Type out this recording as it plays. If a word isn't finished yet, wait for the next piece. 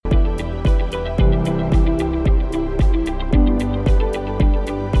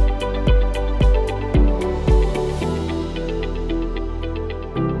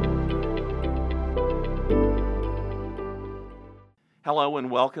Hello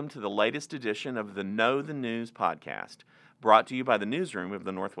and welcome to the latest edition of the Know the News podcast, brought to you by the newsroom of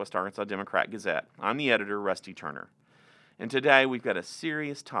the Northwest Arkansas Democrat-Gazette. I'm the editor, Rusty Turner. And today we've got a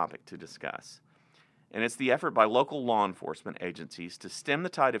serious topic to discuss. And it's the effort by local law enforcement agencies to stem the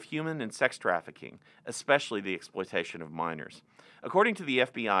tide of human and sex trafficking, especially the exploitation of minors. According to the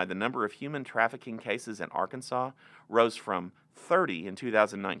FBI, the number of human trafficking cases in Arkansas rose from 30 in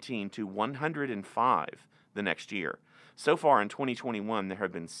 2019 to 105 the next year. So far in 2021, there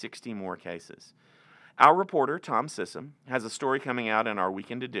have been 60 more cases. Our reporter, Tom Sissom, has a story coming out in our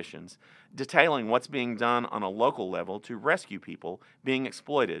weekend editions detailing what's being done on a local level to rescue people being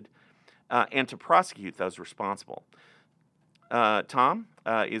exploited and to prosecute those responsible. Tom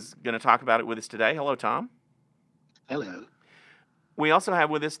is going to talk about it with us today. Hello, Tom. Hello. We also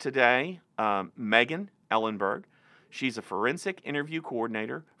have with us today Megan Ellenberg. She's a forensic interview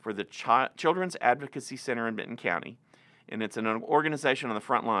coordinator for the Children's Advocacy Center in Benton County, and it's an organization on the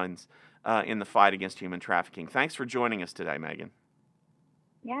front lines in the fight against human trafficking. Thanks for joining us today, Megan.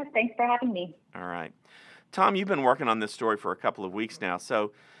 Yeah, thanks for having me. All right. Tom, you've been working on this story for a couple of weeks now,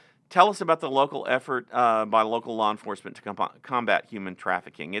 so tell us about the local effort by local law enforcement to combat human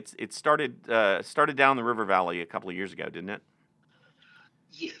trafficking. It started down the River Valley a couple of years ago, didn't it?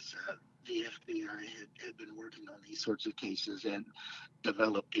 Yes, the FBI had been working on these sorts of cases and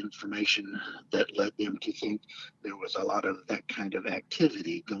developed information that led them to think there was a lot of that kind of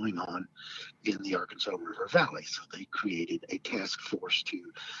activity going on in the Arkansas River Valley. So they created a task force to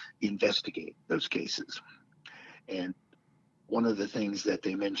investigate those cases. And one of the things that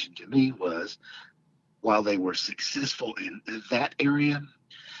they mentioned to me was, while they were successful in that area,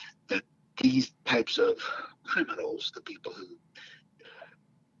 that these types of criminals, the people who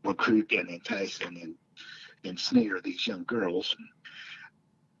recruit and entice and ensnare these young girls,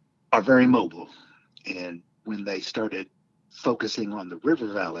 are very mobile. And when they started focusing on the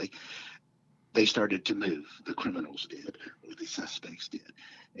River Valley, they started to move. The criminals did, or the suspects did.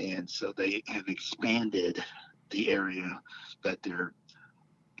 And so they have expanded the area that they're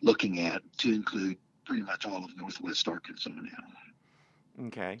looking at to include pretty much all of Northwest Arkansas now.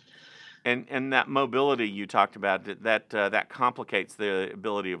 Okay. And that mobility you talked about, that complicates the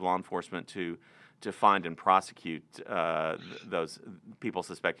ability of law enforcement to find and prosecute those people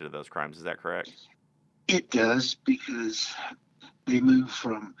suspected of those crimes. Is that correct? It does, because they move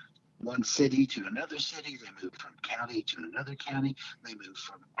from one city to another city. They move from county to another county. They move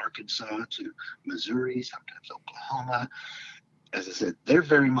from Arkansas to Missouri, sometimes Oklahoma. As I said, they're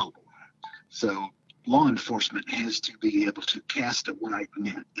very mobile. So law enforcement has to be able to cast a wide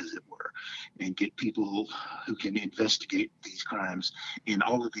net, as it were, and get people who can investigate these crimes in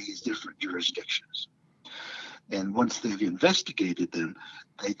all of these different jurisdictions. And once they've investigated them,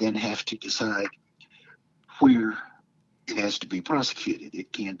 they then have to decide where it has to be prosecuted.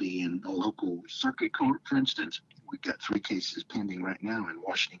 It can be in a local circuit court, for instance. We've got 3 cases pending right now in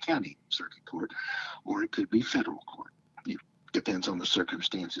Washington County Circuit Court, or it could be federal court. It depends on the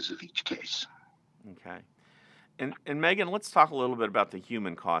circumstances of each case. Okay. And Megan, let's talk a little bit about the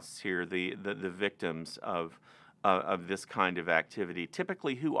human costs here, the victims of this kind of activity.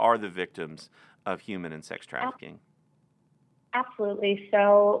 Typically, who are the victims of human and sex trafficking? Absolutely.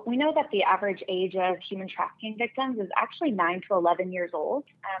 So we know that the average age of human trafficking victims is actually 9 to 11 years old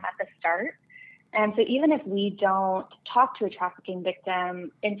at the start. And so even if we don't talk to a trafficking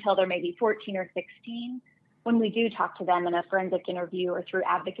victim until they're maybe 14 or 16, when we do talk to them in a forensic interview or through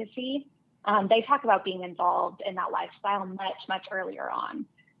advocacy, they talk about being involved in that lifestyle much earlier on.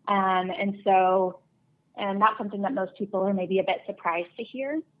 And that's something that most people are maybe a bit surprised to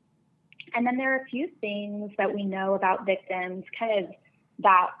hear. And then there are a few things that we know about victims kind of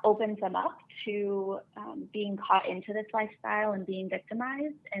that opens them up to being caught into this lifestyle and being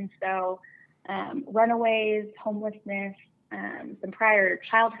victimized. And so runaways, homelessness, some prior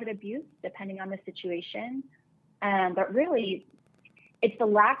childhood abuse, depending on the situation. But really, it's the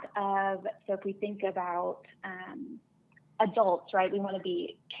lack of, so if we think about adults, right, we want to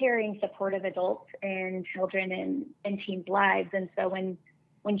be caring, supportive adults in children and teens' lives. And so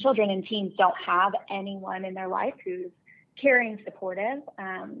when children and teens don't have anyone in their life who's caring, supportive,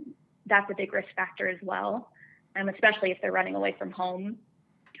 that's a big risk factor as well, especially if they're running away from home.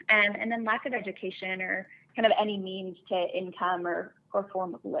 And then lack of education or kind of any means to income or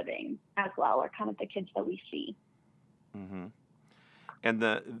form of living as well are kind of the kids that we see. Mm-hmm.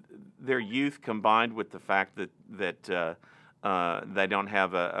 And their youth, combined with the fact that they don't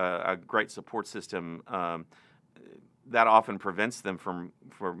have a great support system, that often prevents them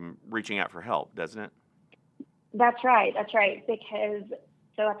from reaching out for help, doesn't it? That's right. Because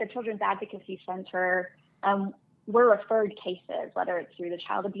so at the Children's Advocacy Center, we're referred cases, whether it's through the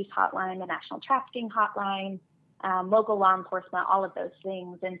child abuse hotline, the national trafficking hotline, local law enforcement, all of those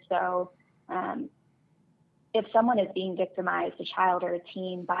things. And so if someone is being victimized, a child or a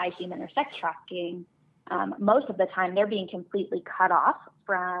teen, by human or sex trafficking, most of the time they're being completely cut off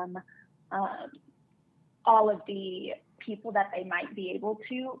from all of the people that they might be able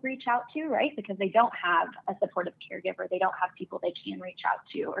to reach out to, right? Because they don't have a supportive caregiver. They don't have people they can reach out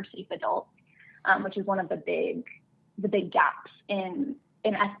to, or safe adults, which is one of the big gaps in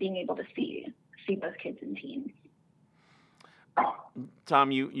us being able to see those kids and teens. Tom,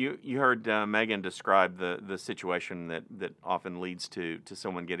 you heard Megan describe the situation that often leads to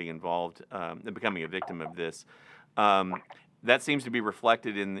someone getting involved and becoming a victim of this. That seems to be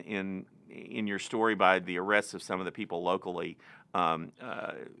reflected in your story by the arrests of some of the people locally, and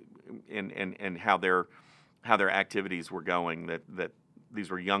how their activities were going. That these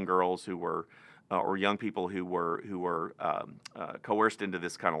were young girls who were or young people who were coerced into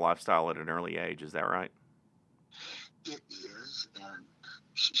this kind of lifestyle at an early age. Is that right? It is, and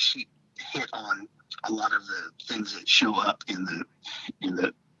she hit on a lot of the things that show up in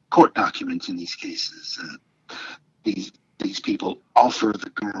the court documents in these cases. These people offer the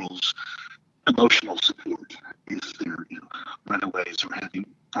girls emotional support if they're runaways or having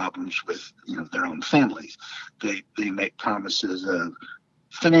problems with their own families. They make promises of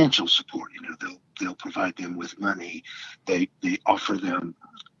financial support. They'll provide them with money. They offer them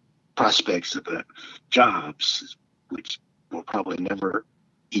prospects of jobs, which will probably never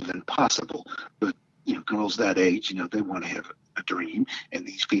even possible. But girls that age, they want to have a dream, and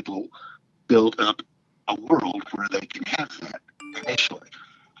these people build up a world where they can have that initially.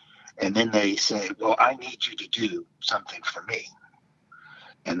 And then they say, well, I need you to do something for me.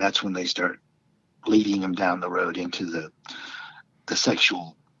 And that's when they start leading them down the road into the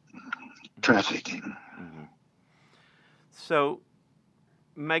sexual trafficking. Mm-hmm. So,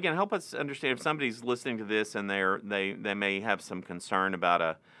 Megan, help us understand, if somebody's listening to this and they may have some concern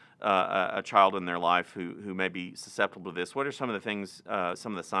about a child in their life who may be susceptible to this. What are some of the things,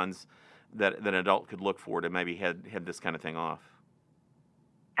 some of the signs that an adult could look for to maybe head this kind of thing off?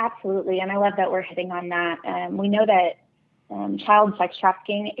 Absolutely, and I love that we're hitting on that. We know that child sex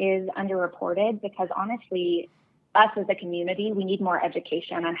trafficking is underreported because, honestly, us as a community, we need more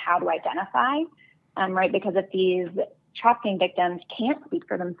education on how to identify, right? Because if these trafficking victims can't speak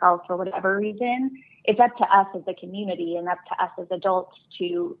for themselves for whatever reason, it's up to us as a community and up to us as adults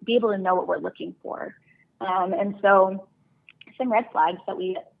to be able to know what we're looking for. And so some red flags that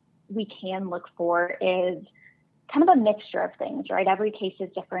we can look for is kind of a mixture of things, right? Every case is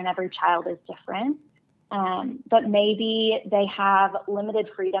different. Every child is different. But maybe they have limited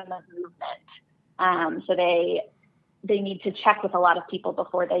freedom of movement. So they need to check with a lot of people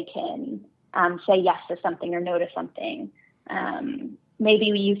before they can say yes to something or no to something. Maybe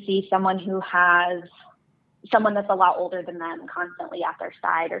you see someone who has someone that's a lot older than them constantly at their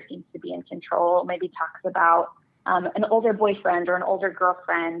side or seems to be in control, maybe talks about an older boyfriend or an older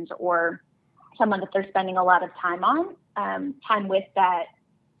girlfriend or someone that they're spending a lot of time with that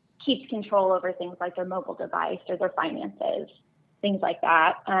keeps control over things like their mobile device or their finances, things like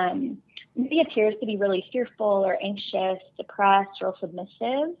that. Maybe appears to be really fearful or anxious, depressed, or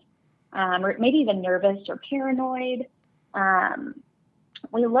submissive, or maybe even nervous or paranoid.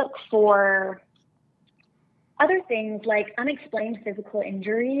 We look for other things like unexplained physical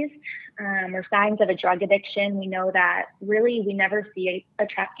injuries or signs of a drug addiction. We know that really we never see a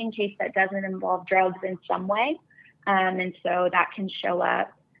trafficking case that doesn't involve drugs in some way. And so that can show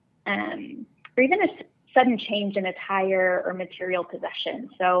up. Or even a sudden change in attire or material possession.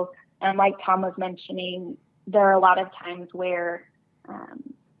 So like Tom was mentioning, there are a lot of times where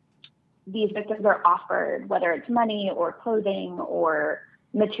these victims are offered, whether it's money or clothing or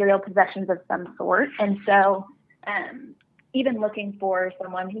material possessions of some sort. And so even looking for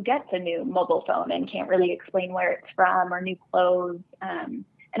someone who gets a new mobile phone and can't really explain where it's from, or new clothes, and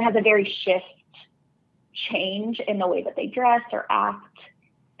has a very change in the way that they dress or act,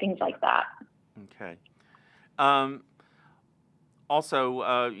 things like that. Okay. Also,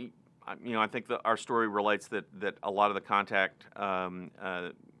 I think that our story relates that a lot of the contact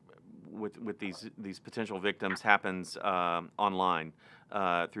with these potential victims happens online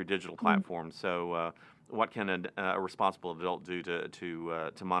through digital platforms. So, what can a responsible adult do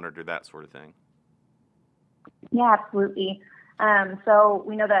to monitor that sort of thing? Yeah, absolutely. So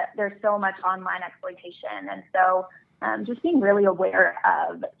we know that there's so much online exploitation, and so just being really aware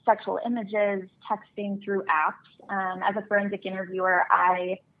of sexual images, texting through apps. As a forensic interviewer,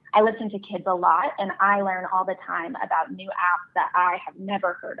 I listen to kids a lot, and I learn all the time about new apps that I have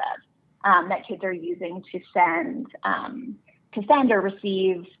never heard of. that kids are using to send or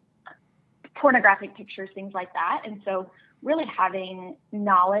receive pornographic pictures, things like that. And so really having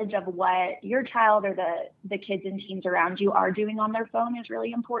knowledge of what your child or the kids and teens around you are doing on their phone is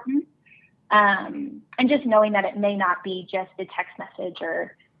really important. And just knowing that it may not be just a text message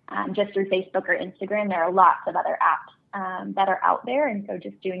or just through Facebook or Instagram. There are lots of other apps that are out there. And so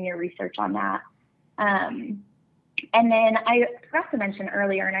just doing your research on that. And then I forgot to mention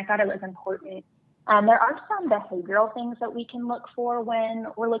earlier, and I thought it was important, there are some behavioral things that we can look for when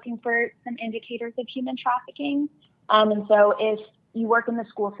we're looking for some indicators of human trafficking. And so if you work in the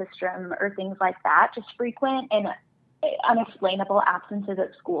school system or things like that, just frequent and unexplainable absences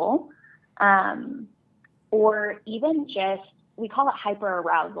at school, or even just, we call it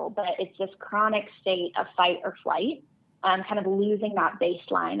hyperarousal, but it's this chronic state of fight or flight, kind of losing that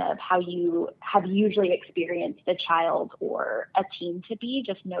baseline of how you have usually experienced a child or a teen to be,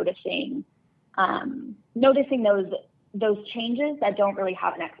 just noticing those changes that don't really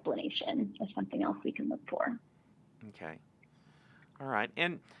have an explanation is something else we can look for. Okay. All right.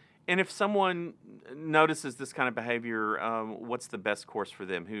 And if someone notices this kind of behavior, what's the best course for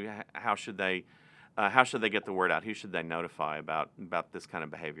them? How should they get the word out? Who should they notify about this kind of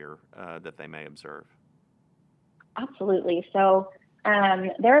behavior that they may observe? Absolutely. So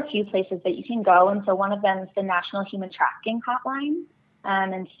there are a few places that you can go. And so one of them is the National Human Trafficking Hotline.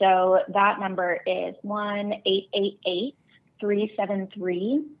 And so that number is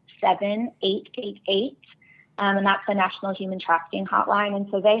 1-888-373-7888. And that's the National Human Trafficking Hotline. And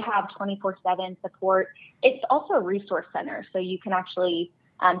so they have 24/7 support. It's also a resource center. So you can actually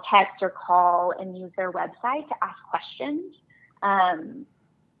text or call and use their website to ask questions.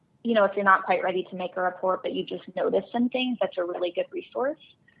 If you're not quite ready to make a report, but you just notice some things, that's a really good resource.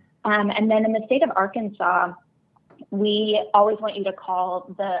 And then in the state of Arkansas, we always want you to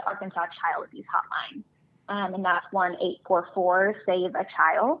call the Arkansas Child Abuse Hotline. And that's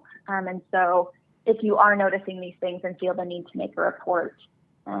 1-844-SAVE-A-CHILD. And so if you are noticing these things and feel the need to make a report,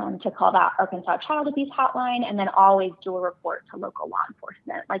 to call that Arkansas Child Abuse Hotline, and then always do a report to local law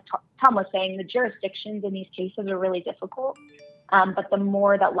enforcement. Like Tom was saying, the jurisdictions in these cases are really difficult, but the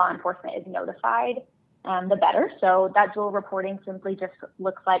more that law enforcement is notified, the better. So that dual reporting simply just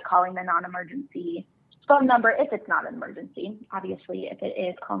looks like calling the non-emergency phone number if it's not an emergency. Obviously, if it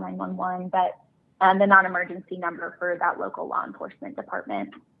is, call 911, but the non-emergency number for that local law enforcement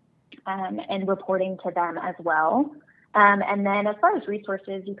department, and reporting to them as well. And then as far as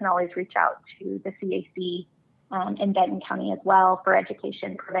resources, you can always reach out to the CAC in Denton County as well for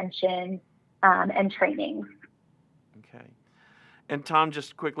education, prevention, and training. Okay. And Tom,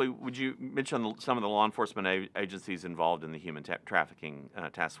 just quickly, would you mention some of the law enforcement agencies involved in the human trafficking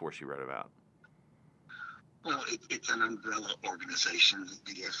task force you wrote about? Well, it's an umbrella organization.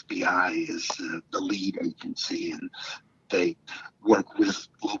 The FBI is the lead agency, and they work with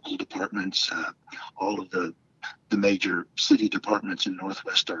local departments, all of the major city departments in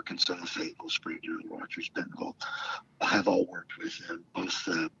Northwest Arkansas, Fayetteville, Springdale, Rogers, Bentonville, have all worked with both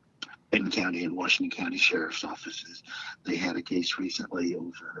Benton County and Washington County Sheriff's offices. They had a case recently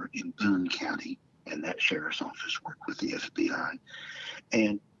over in Boone County, and that Sheriff's office worked with the FBI.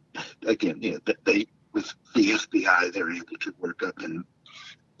 And again, with the FBI, they're able to work up in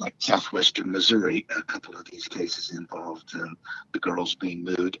like southwestern Missouri. A couple of these cases involved the girls being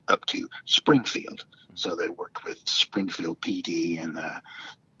moved up to Springfield. So they worked with Springfield PD and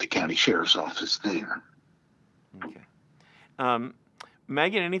the county sheriff's office there. Okay.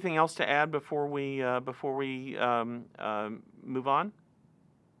 Megan, anything else to add before we move on?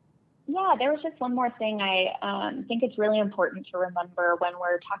 Yeah, there was just one more thing I think it's really important to remember when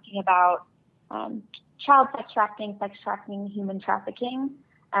we're talking about child sex trafficking, human trafficking,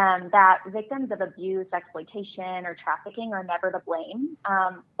 that victims of abuse, exploitation, or trafficking are never to blame.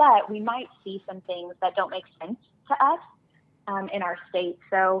 But we might see some things that don't make sense to us in our state.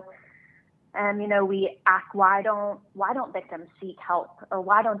 So, we ask, why don't victims seek help, or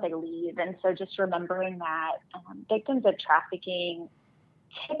why don't they leave? And so just remembering that victims of trafficking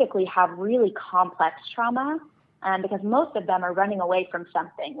typically have really complex trauma, because most of them are running away from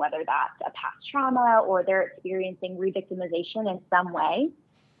something, whether that's a past trauma or they're experiencing re-victimization in some way.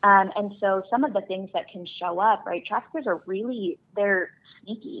 And so some of the things that can show up, right, traffickers are they're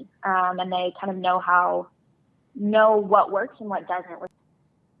sneaky, and they kind of know what works and what doesn't.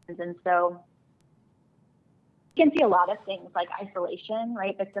 And so you can see a lot of things like isolation,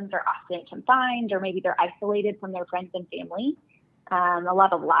 right? Victims are often confined, or maybe they're isolated from their friends and family. A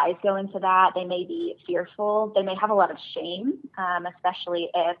lot of lies go into that. They may be fearful. They may have a lot of shame, especially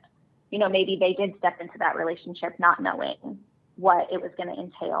if, maybe they did step into that relationship not knowing what it was going to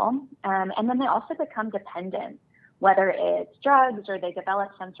entail. And then they also become dependent, whether it's drugs or they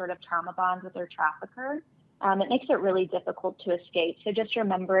develop some sort of trauma bond with their trafficker. It makes it really difficult to escape. So just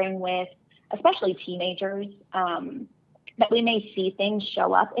remembering with, especially teenagers, that we may see things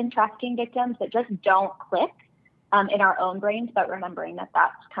show up in trafficking victims that just don't click in our own brains, but remembering that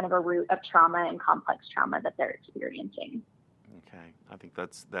that's kind of a root of trauma and complex trauma that they're experiencing. Okay, I think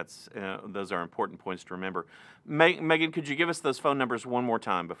that's those are important points to remember. Megan, could you give us those phone numbers one more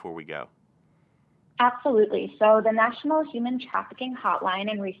time before we go? Absolutely. So the National Human Trafficking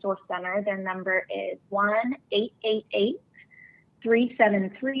Hotline and Resource Center, their number is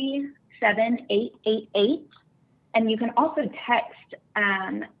 1-888-373-7888. And you can also text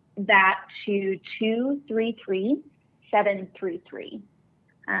that to 233-733.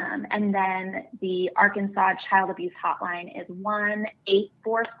 And then the Arkansas Child Abuse Hotline is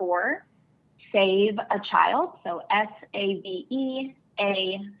 1-844-SAVE-A-CHILD, so SAVEACHILD.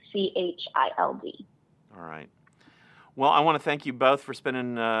 All right. Well, I want to thank you both for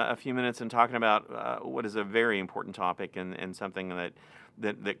spending a few minutes and talking about what is a very important topic and something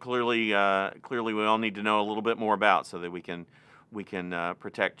that clearly we all need to know a little bit more about so that we can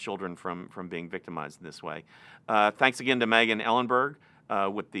protect children from being victimized in this way. Thanks again to Megan Ellenberg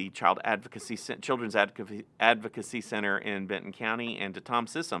with the Children's Advocacy Center in Benton County, and to Tom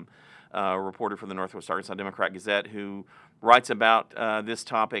Sissom, a reporter for the Northwest Arkansas Democrat-Gazette, who writes about this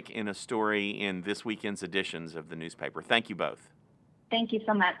topic in a story in this weekend's editions of the newspaper. Thank you both. Thank you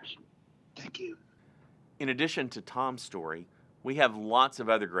so much. Thank you. In addition to Tom's story, we have lots of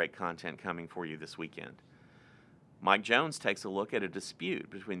other great content coming for you this weekend. Mike Jones takes a look at a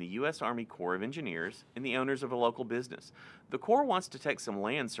dispute between the U.S. Army Corps of Engineers and the owners of a local business. The Corps wants to take some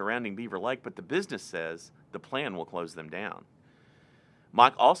land surrounding Beaver Lake, but the business says the plan will close them down.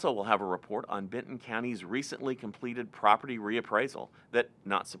 Mike also will have a report on Benton County's recently completed property reappraisal that,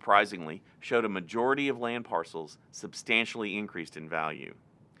 not surprisingly, showed a majority of land parcels substantially increased in value.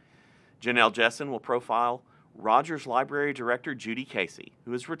 Janelle Jessen will profile Rogers Library Director Judy Casey,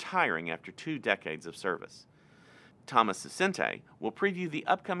 who is retiring after 2 decades of service. Thomas Cicente will preview the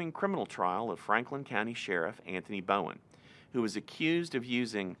upcoming criminal trial of Franklin County Sheriff Anthony Bowen, who was accused of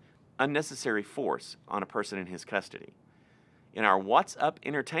using unnecessary force on a person in his custody. In our What's Up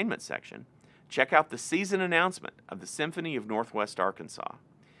entertainment section, check out the season announcement of the Symphony of Northwest Arkansas.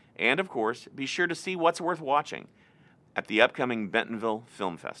 And, of course, be sure to see what's worth watching at the upcoming Bentonville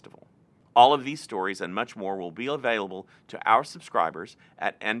Film Festival. All of these stories and much more will be available to our subscribers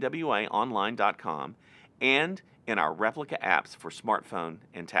at nwaonline.com and in our replica apps for smartphone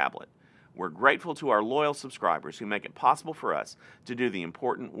and tablet. We're grateful to our loyal subscribers who make it possible for us to do the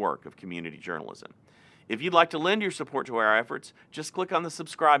important work of community journalism. If you'd like to lend your support to our efforts, just click on the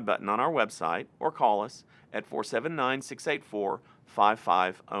subscribe button on our website or call us at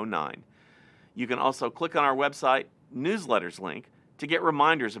 479-684-5509. You can also click on our website newsletters link to get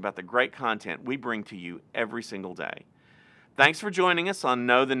reminders about the great content we bring to you every single day. Thanks for joining us on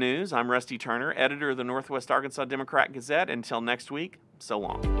Know the News. I'm Rusty Turner, editor of the Northwest Arkansas Democrat-Gazette. Until next week, so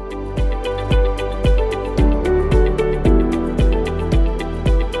long.